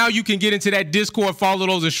 Now you can get into that Discord, follow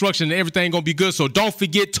those instructions, and everything going to be good. So don't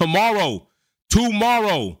forget tomorrow,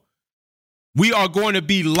 we are going to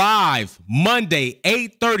be live Monday,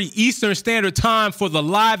 8:30 Eastern Standard Time for the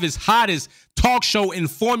livest, hottest talk show in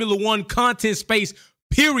Formula One content space,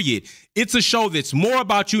 period. It's a show that's more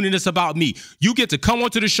about you than it's about me. You get to come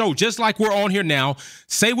onto the show just like we're on here now,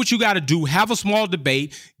 say what you got to do, have a small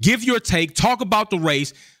debate, give your take, talk about the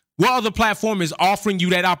race. What other platform is offering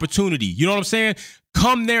you that opportunity? You know what I'm saying?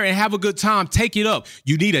 Come there and have a good time. Take it up.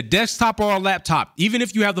 You need a desktop or a laptop. Even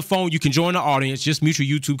if you have the phone, you can join the audience. Just mute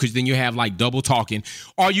your YouTube because then you have like double talking.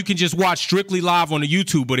 Or you can just watch strictly live on the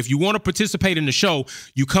YouTube. But if you want to participate in the show,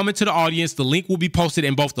 you come into the audience. The link will be posted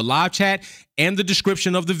in both the live chat and the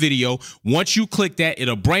description of the video. Once you click that,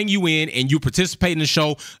 it'll bring you in and you participate in the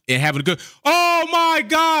show and have a good. Oh my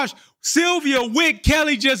gosh. Sylvia Wick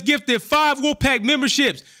Kelly just gifted 5 Wolfpack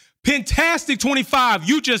memberships. Pentastic 25.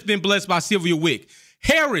 You just been blessed by Sylvia Wick.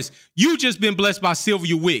 Harris, you just been blessed by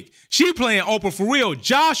Sylvia Wick. She playing Oprah for real.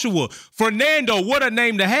 Joshua, Fernando, what a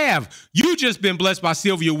name to have. You just been blessed by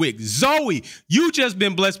Sylvia Wick. Zoe, you just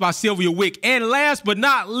been blessed by Sylvia Wick. And last but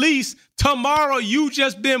not least, tomorrow, you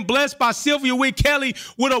just been blessed by Sylvia Wick Kelly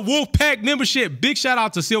with a Wolfpack membership. Big shout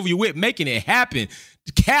out to Sylvia Wick making it happen.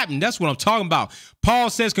 Captain, that's what I'm talking about. Paul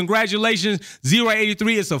says, congratulations,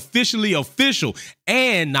 083 is officially official.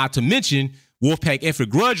 And not to mention, Wolfpack effort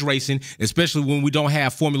grudge racing, especially when we don't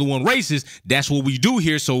have Formula One races. That's what we do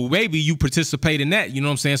here. So maybe you participate in that. You know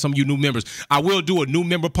what I'm saying? Some of you new members. I will do a new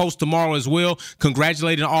member post tomorrow as well,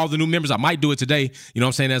 congratulating all the new members. I might do it today. You know what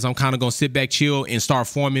I'm saying? As I'm kind of going to sit back, chill, and start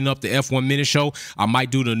forming up the F1 Minute Show. I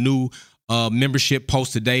might do the new membership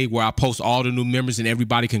post today where I post all the new members and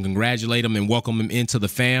everybody can congratulate them and welcome them into the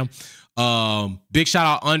fam. Big shout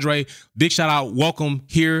out, Andre. Big shout out, welcome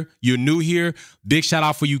here. You're new here. Big shout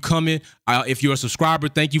out for you coming. If you're a subscriber,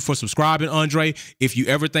 thank you for subscribing, Andre. If you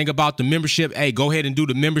ever think about the membership, hey, go ahead and do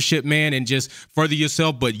the membership, man, and just further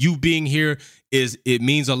yourself. But you being here it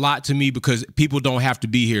means a lot to me because people don't have to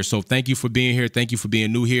be here. So thank you for being here. Thank you for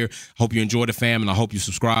being new here. Hope you enjoy the fam, and I hope you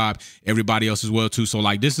subscribe. Everybody else as well, too. So,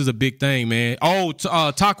 like, this is a big thing, man. Oh,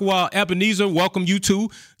 Takwa Ebenezer, welcome you, too.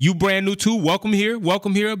 You brand new, too. Welcome here.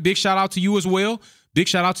 Welcome here. Big shout out to you as well. Big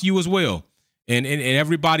shout out to you as well. And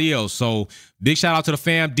everybody else. So, big shout out to the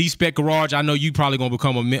fam. D-Spec Garage, I know you probably going to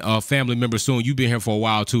become a family member soon. You've been here for a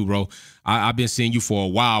while, too, bro. I've been seeing you for a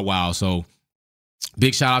while. So,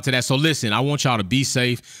 big shout out to that. So listen, I want y'all to be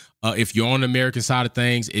safe. If you're on the American side of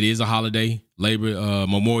things, it is a holiday,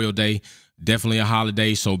 Memorial Day, definitely a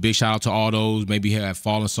holiday. So big shout out to all those. Maybe have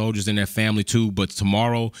fallen soldiers in their family too. But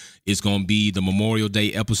tomorrow is going to be the Memorial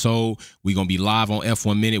Day episode. We're going to be live on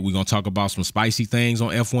F1 Minute. We're going to talk about some spicy things on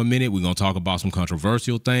F1 Minute. We're going to talk about some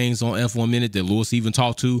controversial things on F1 Minute that Lewis even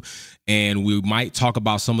talked to. And we might talk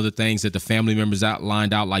about some of the things that the family members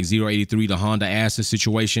outlined out, like 083, the Honda Acid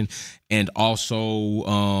situation. And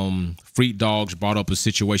also Freak Dogs brought up a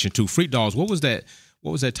situation too. Freak Dogs, what was that?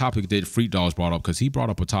 What was that topic that Freak Dogs brought up? Because he brought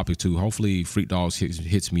up a topic too. Hopefully Freak Dogs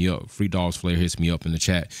hits me up. Freak Dogs Flair hits me up in the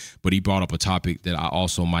chat. But he brought up a topic that I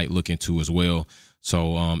also might look into as well.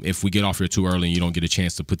 So if we get off here too early and you don't get a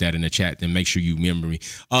chance to put that in the chat, then make sure you remember me.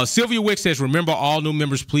 Sylvia Wick says, remember all new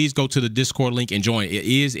members, please go to the Discord link and join. It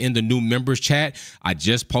is in the new members chat. I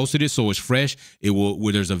just posted it, so it's fresh.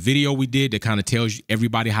 Where there's a video we did that kind of tells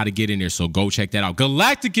everybody how to get in there. So go check that out.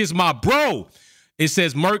 Galactic is my bro. It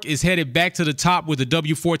says Merc is headed back to the top with the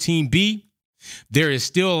W14B. There is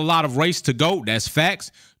still a lot of race to go. That's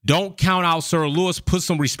facts. Don't count out Sir Lewis. Put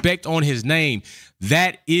some respect on his name.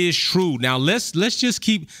 That is true. Now let's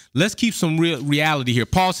keep some real reality here.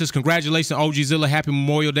 Paul says, congratulations, OG Zilla. Happy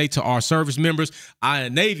Memorial Day to our service members.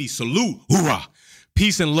 Iron Navy, salute. Hoorah.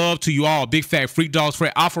 Peace and love to you all. Big fat Freak Dogs.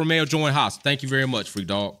 Fred Alpha Romeo join Haas. Thank you very much, Freak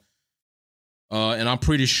Dog. And I'm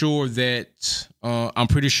pretty sure that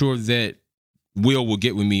Will will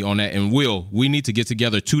get with me on that. And Will, we need to get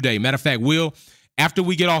together today. Matter of fact, Will, after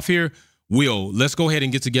we get off here, Will, let's go ahead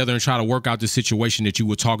and get together and try to work out the situation that you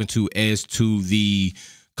were talking to as to the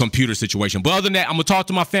computer situation. But other than that, I'm going to talk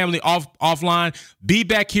to my family offline. Be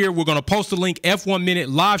back here. We're going to post the link. F1 Minute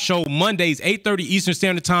live show Mondays, 8:30 Eastern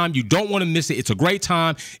Standard Time. You don't want to miss it. It's a great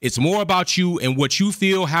time. It's more about you and what you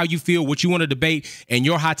feel, how you feel, what you want to debate, and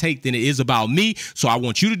your hot take than it is about me. So I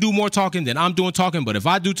want you to do more talking than I'm doing talking. But if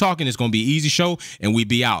I do talking, it's going to be an easy show, and we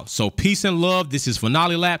be out. So peace and love. This is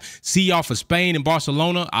Finale Lap. See y'all for Spain and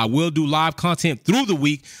Barcelona. I will do live content through the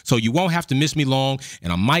week, so you won't have to miss me long.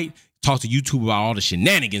 And I might talk to YouTube about all the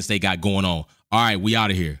shenanigans they got going on. All right, we out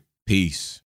of here. Peace.